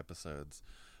 30-minute long episodes,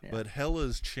 but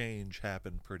Hela's change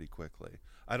happened pretty quickly.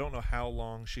 I don't know how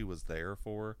long she was there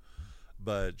for,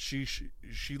 but she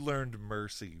learned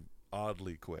mercy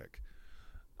oddly quick.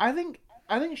 I think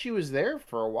she was there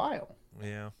for a while.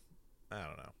 Yeah, I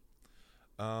don't know.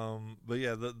 But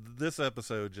yeah, this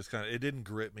episode just kind of, it didn't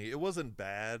grip me. It wasn't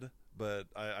bad, but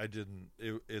I didn't.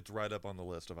 It's right up on the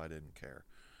list of I didn't care.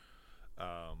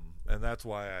 And that's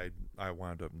why I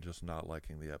wound up just not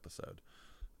liking the episode.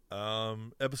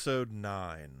 Episode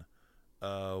 9.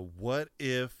 What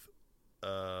if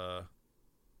the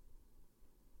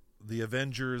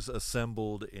Avengers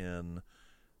assembled in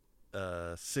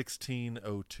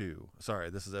 1602? Sorry,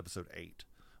 this is episode 8.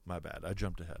 My bad. I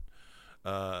jumped ahead.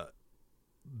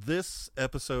 This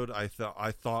episode I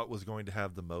thought was going to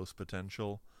have the most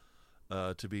potential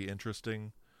to be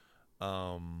interesting. It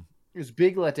was a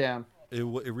big letdown. It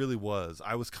really was.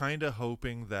 I was kind of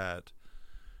hoping that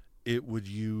it would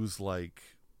use like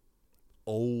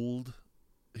old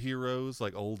heroes,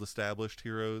 like old established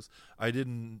heroes. I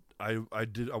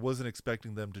wasn't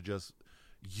expecting them to just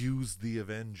use the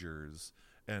Avengers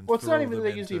and well, it's not even that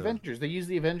they use the Avengers. They use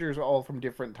the Avengers all from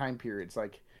different time periods.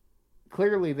 Like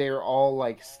clearly they're all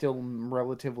like still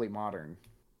relatively modern.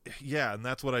 Yeah, and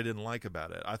that's what I didn't like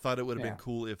about it. I thought it would have been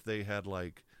cool if they had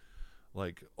like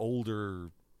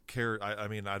older I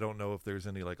mean, I don't know if there's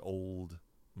any like old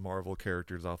Marvel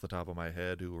characters off the top of my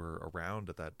head who were around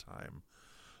at that time.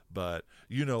 But,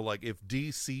 you know, like if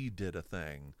DC did a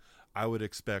thing, I would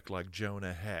expect like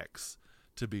Jonah Hex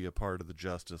to be a part of the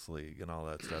Justice League and all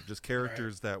that stuff. Just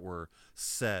characters that were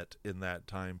set in that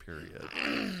time period.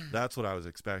 That's what I was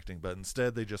expecting. But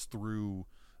instead they just threw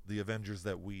the Avengers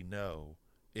that we know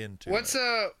into it.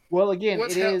 Well, again,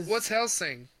 what's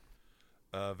Helsing?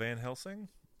 Van Helsing?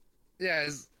 Yeah,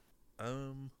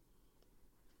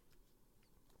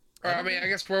 I mean, I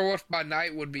guess Werewolf by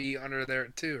Night would be under there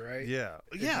too, right? Yeah,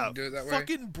 If yeah. you do it that way.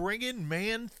 Fucking bring in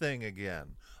Man-Thing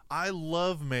again. I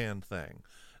love Man-Thing.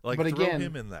 Like, But throw again,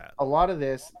 him in that. a lot of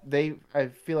this, I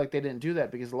feel like they didn't do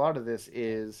that because a lot of this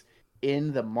is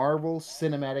in the Marvel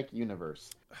Cinematic Universe.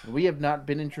 We have not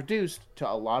been introduced to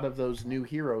a lot of those new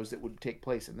heroes that would take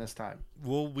place in this time.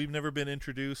 Well, we've never been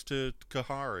introduced to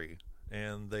Kahari,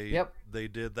 and they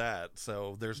did that,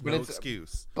 so there's no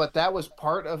excuse. But that was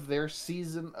part of their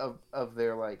season of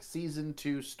their like season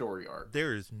 2 story arc.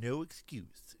 There is no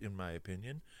excuse, in my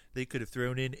opinion. They could have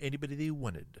thrown in anybody they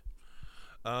wanted.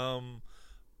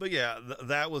 But yeah,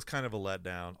 that was kind of a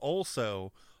letdown.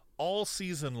 Also, all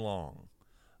season long,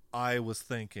 I was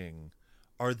thinking,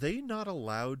 are they not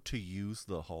allowed to use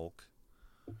the Hulk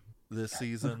this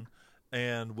season?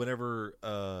 And whenever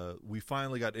we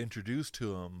finally got introduced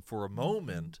to him, for a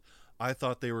moment, I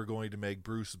thought they were going to make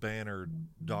Bruce Banner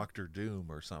Doctor Doom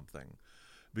or something.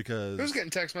 Because who's getting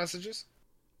text messages?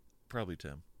 Probably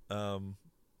Tim.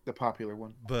 The popular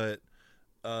one. But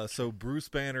so Bruce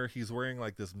Banner, he's wearing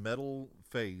like this metal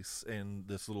face and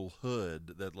this little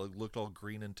hood that looked all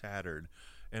green and tattered.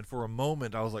 And for a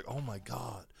moment, I was like, oh my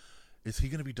God, is he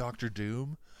going to be Doctor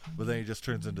Doom? But then he just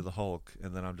turns into the Hulk.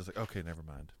 And then I'm just like, okay, never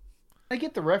mind. I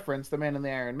get the reference, the Man in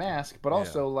the Iron Mask, but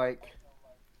also like,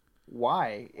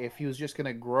 why? If he was just going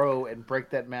to grow and break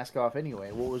that mask off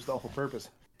anyway, what was the whole purpose?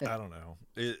 I don't know.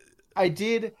 I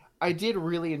did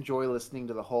really enjoy listening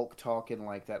to the Hulk talk in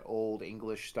like that old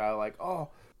English style, like, oh,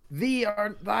 thee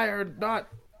are not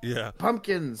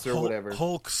pumpkins or whatever.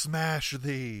 Hulk smash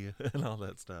thee and all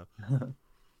that stuff.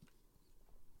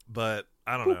 But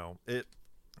I don't know.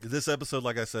 This episode,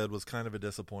 like I said, was kind of a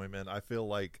disappointment. I feel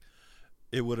like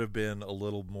it would have been a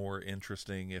little more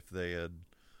interesting if they had,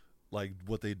 like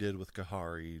what they did with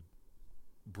Kahari,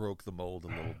 broke the mold a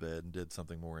little bit and did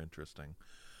something more interesting.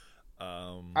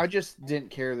 I just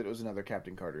didn't care that it was another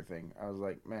Captain Carter thing. I was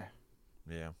like, meh.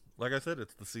 Yeah. Like I said,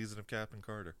 it's the season of Captain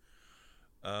Carter.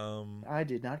 I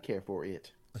did not care for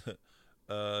it.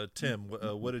 Tim,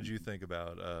 what did you think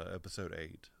about episode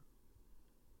 8?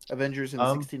 Avengers in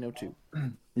 1602.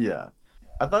 Yeah.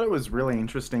 I thought it was really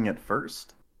interesting at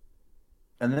first.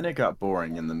 And then it got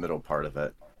boring in the middle part of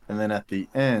it. And then at the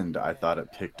end, I thought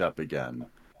it picked up again.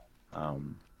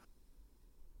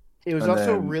 It was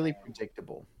also really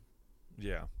predictable.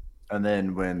 Yeah. And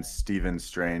then when Stephen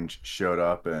Strange showed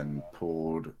up and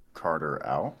pulled Carter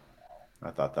out, I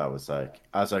thought that was like,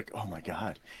 I was like, oh my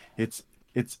God, it's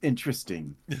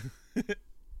interesting.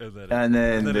 and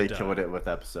then they killed it with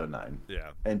episode 9.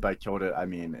 Yeah. And by killed it, I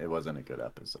mean it wasn't a good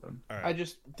episode.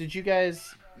 Right. Did you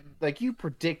guys, like, you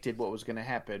predicted what was going to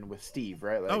happen with Steve,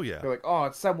 right? Like, oh, yeah. You're like, oh,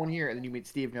 it's someone here. And then you meet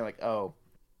Steve and you're like, oh,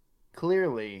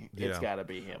 clearly it's got to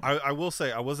be him. I will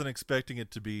say, I wasn't expecting it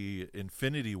to be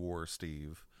Infinity War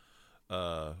Steve,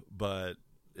 but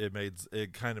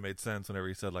it kind of made sense whenever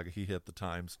he said, like, he hit the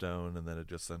time stone and then it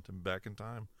just sent him back in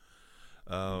time.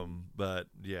 But,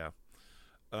 yeah.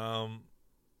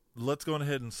 Let's go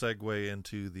ahead and segue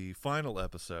into the final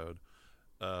episode.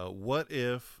 What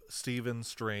if Stephen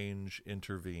Strange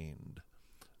intervened?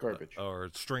 Garbage. Or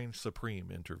Strange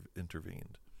Supreme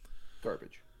intervened.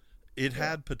 Garbage. It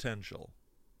had potential.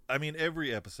 I mean,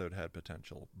 every episode had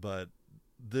potential, but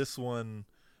this one,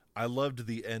 I loved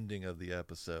the ending of the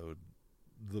episode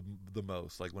the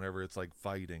most. Like, whenever it's, like,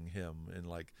 fighting him and,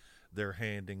 like, they're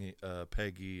handing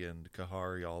Peggy and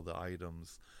Kahari all the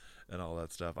items and all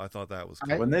that stuff. I thought that was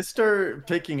cool. When they start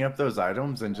picking up those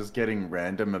items and just getting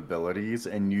random abilities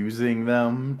and using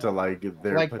them to, like,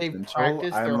 their like potential, they've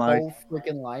practiced I'm their like, whole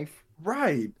freaking life.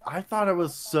 Right. I thought it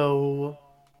was so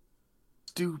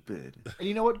stupid. And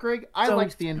you know what, Greg? I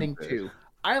liked the ending stupid. too.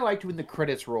 I liked when the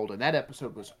credits rolled and that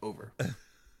episode was over.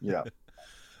 Yeah.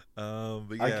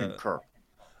 But yeah, I concur.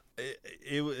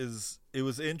 It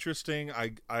was interesting.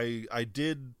 I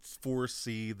did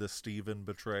foresee the Steven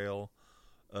betrayal,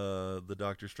 the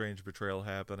Doctor Strange betrayal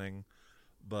happening,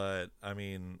 but I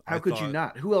mean, how could you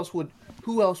not? Who else would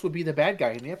be the bad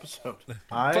guy in the episode?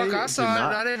 I saw it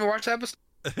and I didn't even watch the episode.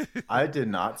 I did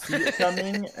not see it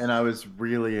coming, and I was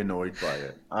really annoyed by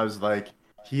it. I was like,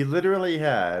 he literally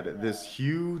had this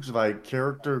huge, like,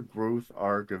 character growth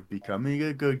arc of becoming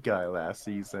a good guy last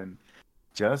season,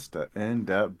 just to end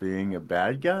up being a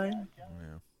bad guy.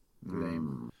 Yeah.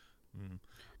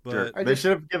 But they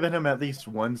should have given him at least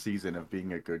one season of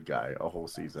being a good guy, a whole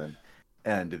season,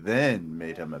 and then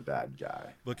made him a bad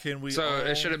guy. But can we? So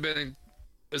it should have been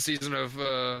a season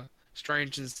of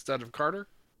Strange instead of Carter.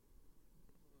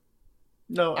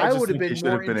 No, I would have been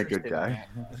more been a good guy.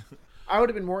 I would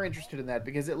have been more interested in that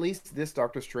because at least this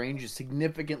Doctor Strange is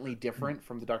significantly different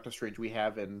from the Doctor Strange we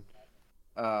have in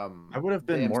I would have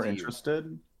been more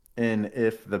interested in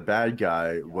if the bad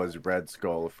guy was Red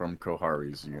Skull from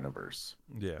Kohari's universe.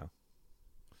 Yeah.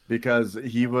 Because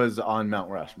he was on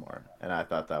Mount Rushmore, and I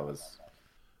thought that was,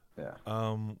 yeah.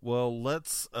 Well,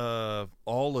 let's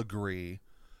all agree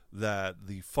that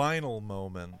the final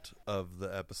moment of the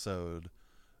episode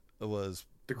was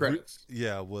the credits.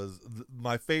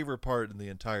 My favorite part in the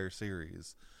entire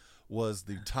series was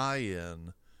the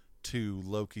tie-in to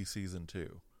Loki season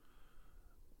 2.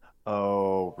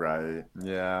 Oh, right.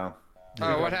 Yeah.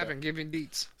 Oh, what happened? Give me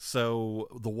deets. So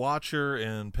the Watcher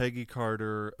and Peggy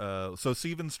Carter. So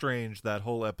Stephen Strange, that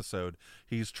whole episode,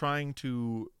 he's trying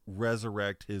to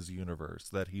resurrect his universe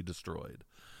that he destroyed,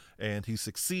 and he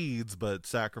succeeds, but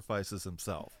sacrifices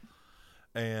himself.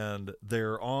 And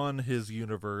they're on his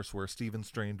universe where Stephen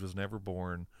Strange was never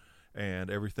born, and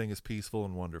everything is peaceful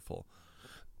and wonderful.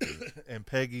 And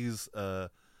Peggy's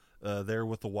there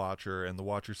with the Watcher, and the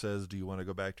Watcher says, "Do you want to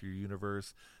go back to your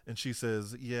universe?" And she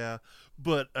says, "Yeah,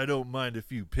 but I don't mind a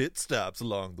few pit stops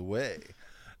along the way."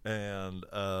 And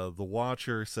the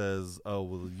Watcher says, "Oh,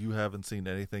 well, you haven't seen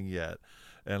anything yet,"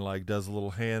 and like does a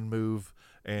little hand move,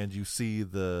 and you see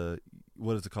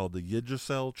what is it called, the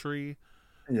Yggdrasil tree?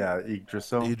 Yeah,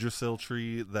 Yggdrasil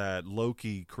tree that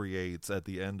Loki creates at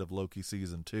the end of Loki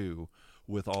season 2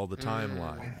 with all the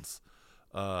timelines.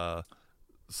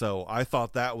 So I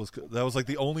thought that was like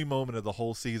the only moment of the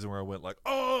whole season where I went like,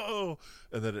 oh,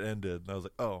 and then it ended, and I was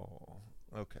like, oh,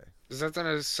 okay. Is that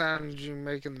the sound you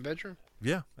make in the bedroom?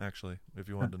 Yeah, actually, if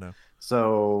you wanted to know.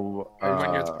 So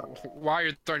while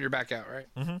you're throwing your back out, right?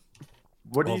 Mm-hmm.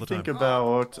 What do you think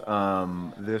about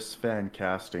this fan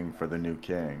casting for the new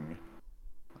King?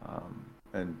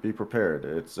 And be prepared.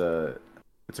 It's a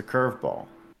curveball.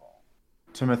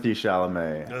 Timothy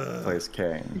Chalamet plays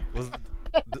King. Was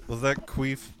that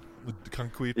Queef?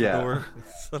 Yeah.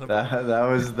 That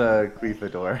was the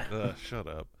Queefador. Shut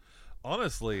up.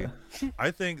 Honestly,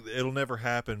 I think it'll never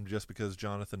happen just because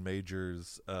Jonathan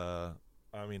Majors, not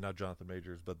Jonathan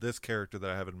Majors, but this character that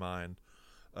I have in mind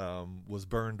was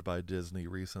burned by Disney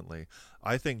recently.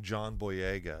 I think John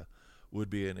Boyega would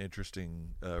be an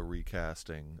interesting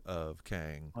recasting of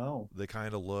Kang. Oh. They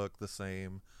kind of look the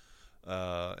same,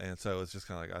 and so it's just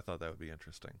kind of like, I thought that would be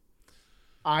interesting.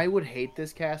 I would hate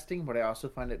this casting, but I also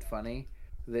find it funny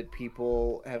that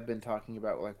people have been talking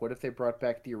about, like, what if they brought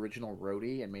back the original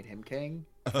Rhodey and made him Kang?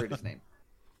 I forget his name.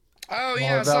 Oh,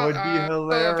 yeah. That would be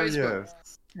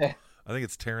hilarious. Yeah. I think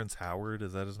it's Terrence Howard.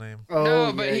 Is that his name? Oh,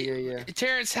 no, but yeah.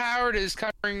 Terrence Howard is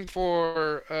covering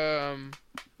for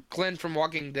Glenn from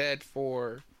Walking Dead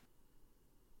for...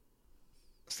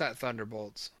 What's that,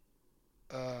 Thunderbolts?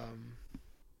 I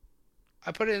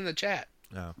put it in the chat.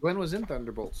 Oh. Glenn was in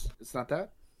Thunderbolts. It's not that?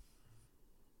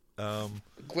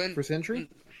 Glenn for Sentry?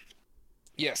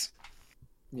 Yes.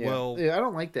 Yeah. Well, I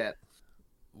don't like that.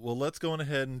 Well, let's go on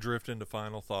ahead and drift into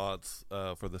final thoughts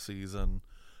for the season.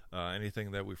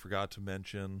 Anything that we forgot to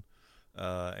mention,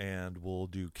 and we'll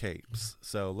do capes.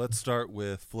 So let's start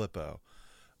with Flippo.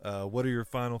 What are your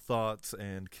final thoughts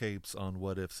and capes on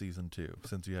What If Season 2,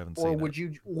 since you haven't seen it? Or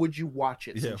would you watch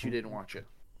it since you didn't watch it?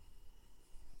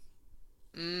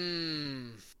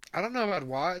 I don't know if I'd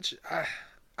watch.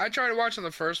 I tried watching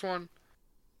the first one.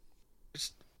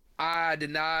 I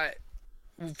did not.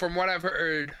 From what I've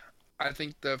heard, I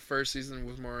think the first season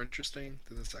was more interesting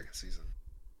than the second season.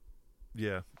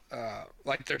 Yeah.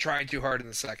 Like they're trying too hard in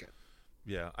the second.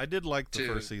 Yeah, I did like the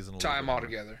first season. Tie them all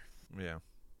together. Yeah.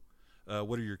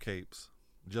 What are your capes?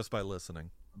 Just by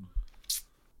listening.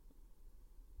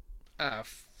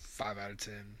 5 out of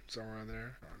 10, somewhere around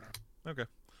there. I don't know. Okay.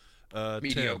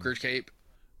 Mediocre cape.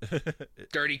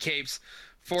 Dirty capes.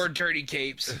 4 dirty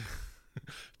capes.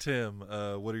 Tim,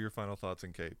 what are your final thoughts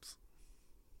and capes?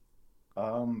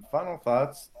 Final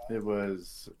thoughts. It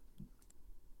was...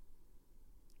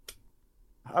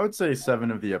 I would say 7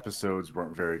 of the episodes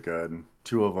weren't very good.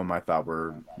 2 of them I thought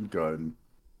were good.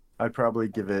 I'd probably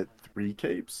give it 3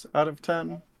 capes out of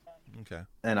 10. Okay.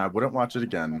 And I wouldn't watch it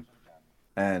again.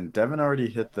 And Devin already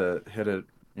hit it,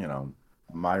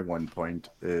 my one point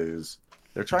is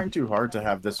they're trying too hard to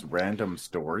have this random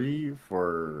story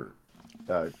for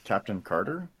Captain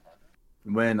Carter.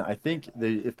 When I think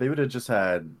if they would have just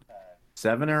had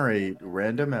 7 or 8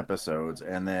 random episodes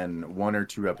and then 1 or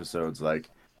 2 episodes like,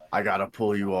 I gotta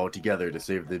pull you all together to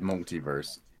save the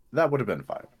multiverse, that would have been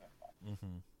fine.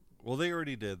 Mm-hmm. Well, they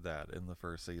already did that in the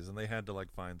first season. They had to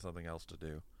find something else to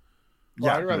do.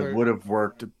 Yeah, it would have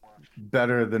worked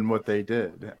better than what they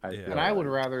did. I would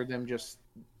rather them just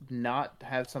not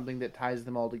have something that ties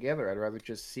them all together. I'd rather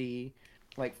just see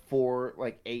 8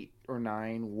 or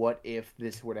 9 what if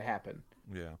this were to happen.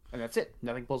 Yeah, and that's it.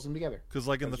 Nothing pulls them together. Because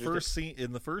like in the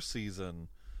first season,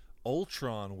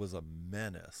 Ultron was a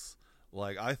menace.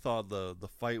 Like I thought the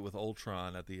fight with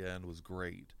Ultron at the end was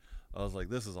great. I was like,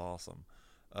 this is awesome.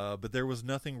 But there was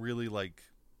nothing really like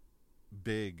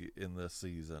big in this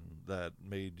season that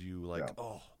made you like,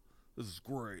 oh, this is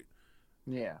great.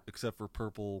 Yeah. Except for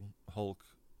Purple Hulk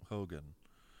Hogan.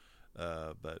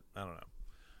 But I don't know.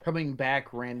 Coming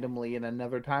back randomly in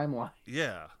another timeline.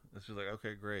 Yeah. It's just like,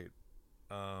 okay, great.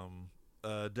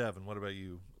 Devin, what about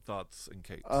you? Thoughts and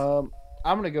capes? I'm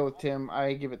gonna go with Tim.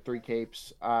 I give it 3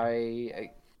 capes. I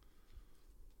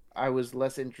was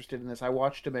less interested in this. I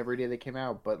watched them every day they came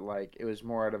out, but like it was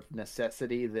more out of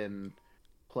necessity than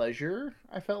pleasure.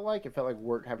 It felt like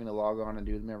work having to log on and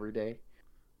do them every day.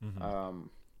 Mm-hmm.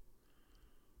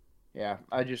 Yeah,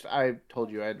 I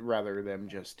told you I'd rather them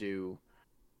just do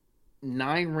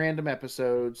 9 random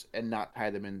episodes and not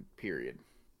tie them in, period.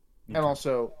 Okay. And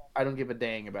also, I don't give a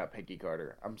dang about Peggy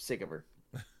Carter. I'm sick of her.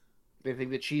 They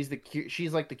think that she's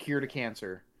like the cure to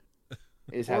cancer.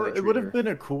 Is how it would have been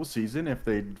a cool season if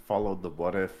they'd followed the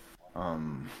What If,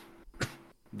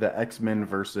 the X-Men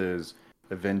versus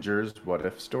Avengers What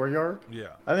If story arc.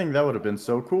 Yeah, I think that would have been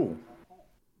so cool.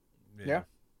 Yeah.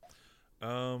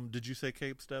 Did you say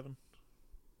capes, Devin?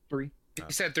 3. You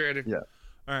said 3. Yeah.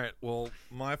 All right. Well,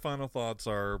 my final thoughts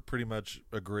are pretty much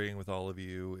agreeing with all of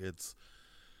you.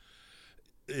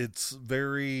 It's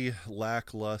very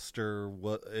lackluster.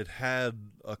 It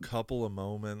had a couple of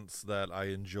moments that I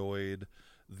enjoyed.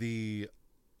 The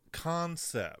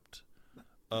concept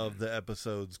of the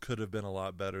episodes could have been a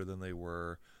lot better than they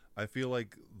were. I feel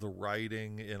like the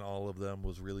writing in all of them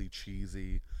was really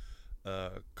cheesy.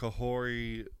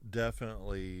 Kahori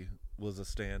definitely was a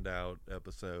standout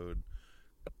episode.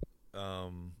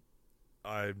 I'm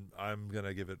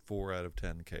gonna give it 4 out of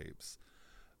 10 capes,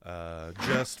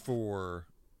 just for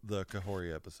the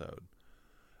Kahori episode.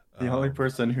 The only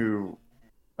person who,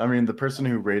 the person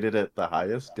who rated it the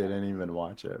highest didn't even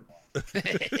watch it.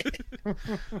 All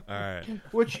right.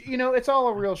 Which, it's all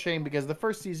a real shame because the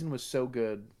first season was so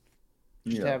good.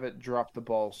 Just have it drop the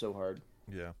ball so hard.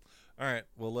 Yeah. All right.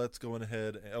 Well, let's go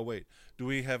ahead. Oh, wait. Do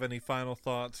we have any final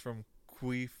thoughts from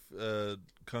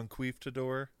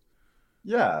Conquistador?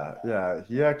 Yeah.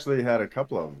 He actually had a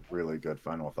couple of really good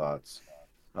final thoughts.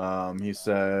 He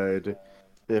said,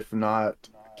 if not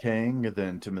Kang,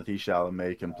 then Timothée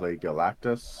Chalamet can play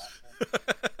Galactus.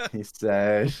 He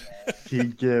said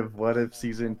he'd give What If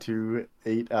Season 2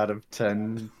 8 out of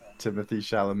 10 Timothée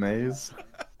Chalamets.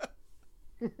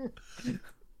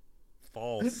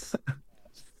 False.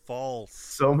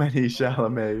 So many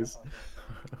Chalamets.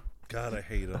 God, I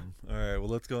hate them. All right, well,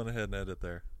 let's go ahead and edit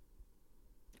there.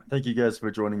 Thank you guys for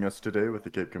joining us today with the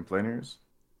Cape Complainers.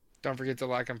 Don't forget to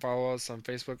like and follow us on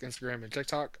Facebook, Instagram, and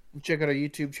TikTok. Check out our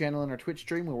YouTube channel and our Twitch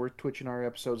stream where we're twitching our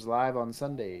episodes live on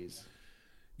Sundays.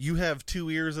 You have 2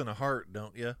 ears and a heart,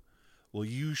 don't you? Well,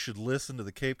 you should listen to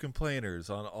the Cape Complainers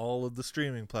on all of the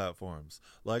streaming platforms,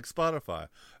 like Spotify,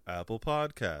 Apple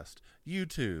Podcast,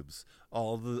 YouTube's,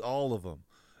 all of them.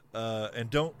 And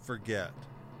don't forget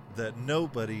that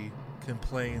nobody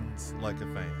complains like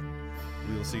a fan.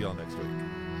 We will see y'all next week.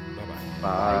 Bye-bye.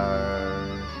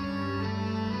 Bye.